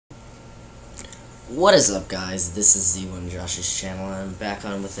What is up, guys? This is Z1 Josh's channel. I'm back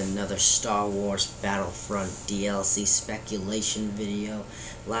on with another Star Wars Battlefront DLC speculation video.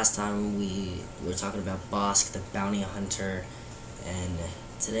 Last time we were talking about Bosk, the bounty hunter, and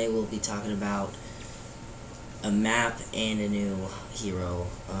today we'll be talking about a map and a new hero.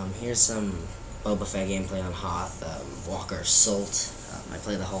 Here's some Boba Fett gameplay on Hoth, Walker Assault. I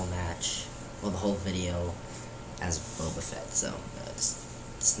played the whole match, well, the whole video as Boba Fett, so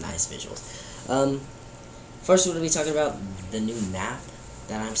it's nice visuals. First we're going to be talking about the new map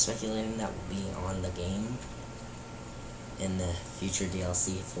that I'm speculating that will be on the game in the future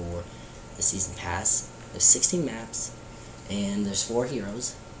DLC for the Season Pass. There's 16 maps, and there's 4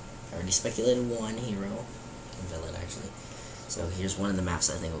 heroes. I already speculated one hero, a villain actually. So here's one of the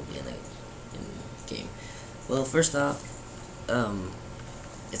maps I think will be in the game. Well, first off,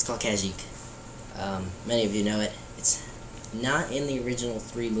 it's called Kashyyyk. Many of you know it. It's not in the original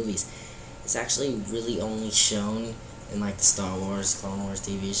 3 movies. It's actually really only shown in like the Star Wars, Clone Wars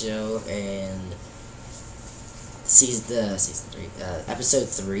TV show and episode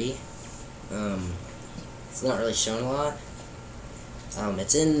 3. It's not really shown a lot.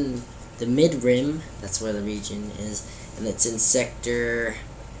 It's in the Mid-Rim, that's where the region is, and it's in Sector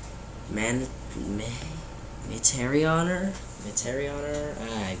Meteorioner?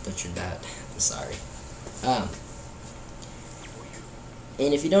 I butchered that. I'm sorry.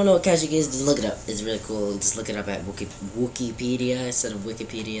 And if you don't know what Kashyyyk is, just look it up. It's really cool. Just look it up at Wikipedia instead of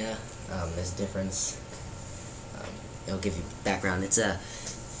Wikipedia. There's a difference. It'll give you background. It's a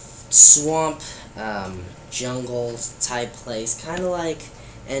swamp, jungle type place, kind of like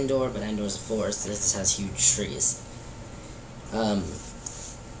Endor, but Endor's a forest. This just has huge trees. And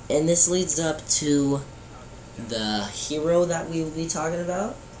this leads up to the hero that we will be talking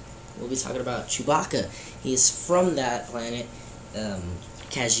about. We'll be talking about Chewbacca. He's from that planet.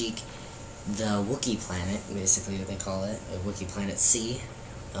 Kashyyyk, the Wookiee planet, basically what they call it, a Wookiee planet C.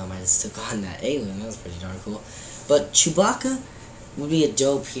 I just took on that alien, that was pretty darn cool. But Chewbacca would be a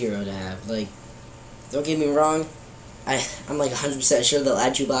dope hero to have. Like, don't get me wrong, I'm like 100% sure they'll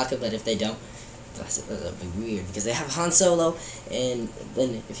add Chewbacca, but if they don't, that'd be weird, because they have Han Solo, and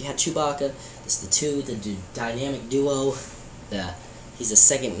then if you had Chewbacca, it's the dynamic duo, he's a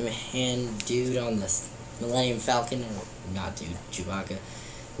second-hand dude on the Millennium Falcon, or not dude, Chewbacca,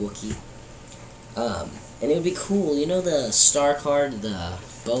 Wookiee. And it would be cool, you know the star card, the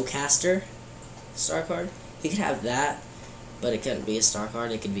bowcaster star card? You could have that, but it couldn't be a star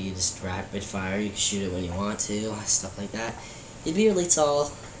card, it could be just rapid fire, you could shoot it when you want to, stuff like that. He'd be really tall,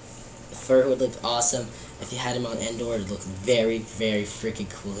 the fur would look awesome. If you had him on Endor, it would look very, very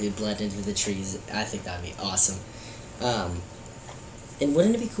freaking cool. He'd blend into the trees. I think that would be awesome. And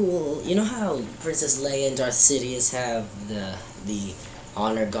wouldn't it be cool, you know how Princess Leia and Darth Sidious have the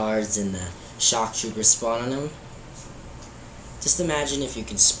honor guards and the shock troopers spawn on them? Just imagine if you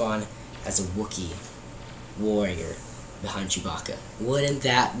could spawn as a Wookiee warrior behind Chewbacca. Wouldn't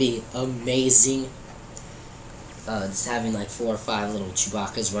that be amazing? Just having like 4 or 5 little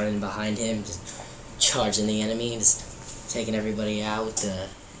Chewbaccas running behind him, just charging the enemy, just taking everybody out with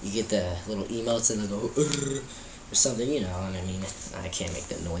you get the little emotes and they go, Urgh, or something, you know, and I mean, I can't make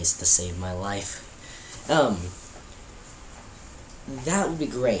that noise to save my life. That would be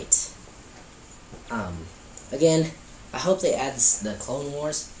great. Again, I hope they add the Clone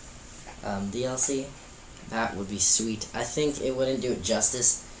Wars DLC. That would be sweet. I think it wouldn't do it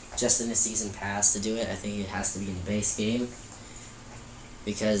justice just in the Season Pass to do it. I think it has to be in the base game,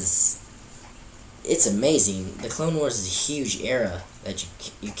 because it's amazing. The Clone Wars is a huge era that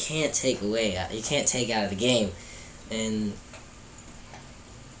you can't take away. You can't take out of the game. And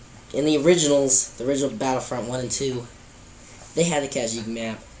in the originals, the original Battlefront 1 and 2, they had the Kashyyyk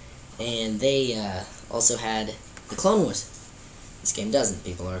map, and they also had the Clone Wars. This game doesn't.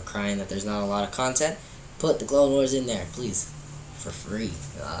 People are crying that there's not a lot of content. Put the Clone Wars in there, please, for free.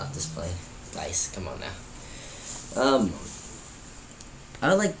 Just play. Guys, come on now. I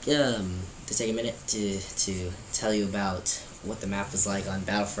would like to take a minute to tell you about what the map was like on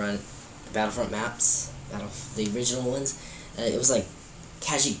Battlefront. The Battlefront maps. The original ones, it was like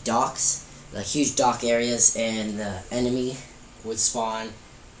Kashyyyk docks, like huge dock areas, and the enemy would spawn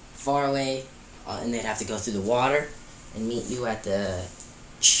far away, and they'd have to go through the water and meet you at the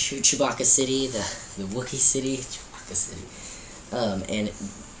Chewbacca City, the Wookiee City, Chewbacca City,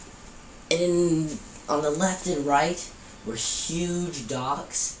 and on the left and right were huge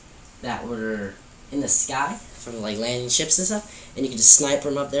docks that were in the sky, from like landing ships and stuff, and you could just snipe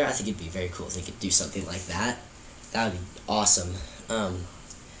from up there. I think it'd be very cool if they could do something like that. That would be awesome.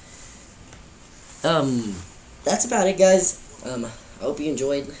 That's about it, guys. I hope you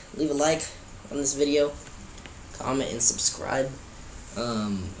enjoyed. Leave a like on this video, comment, and subscribe.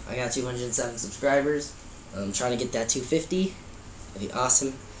 I got 207 subscribers. I'm trying to get that 250. It'd be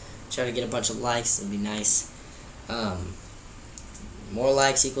awesome. Trying to get a bunch of likes. It'd be nice. More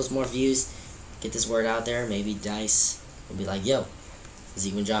likes equals more views. Get this word out there. Maybe Dice will be like, yo,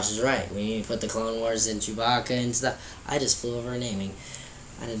 Zeke and Josh is right. We need to put the Clone Wars in Chewbacca and stuff. I just flew over a naming.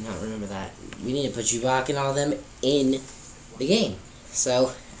 I did not remember that. We need to put Chewbacca and all them in the game.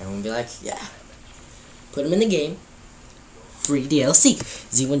 So everyone will be like, yeah, put them in the game. Free DLC.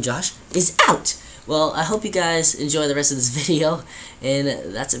 Z1 Josh is out. Well, I hope you guys enjoy the rest of this video.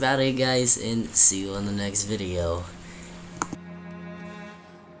 And that's about it, guys. And see you on the next video.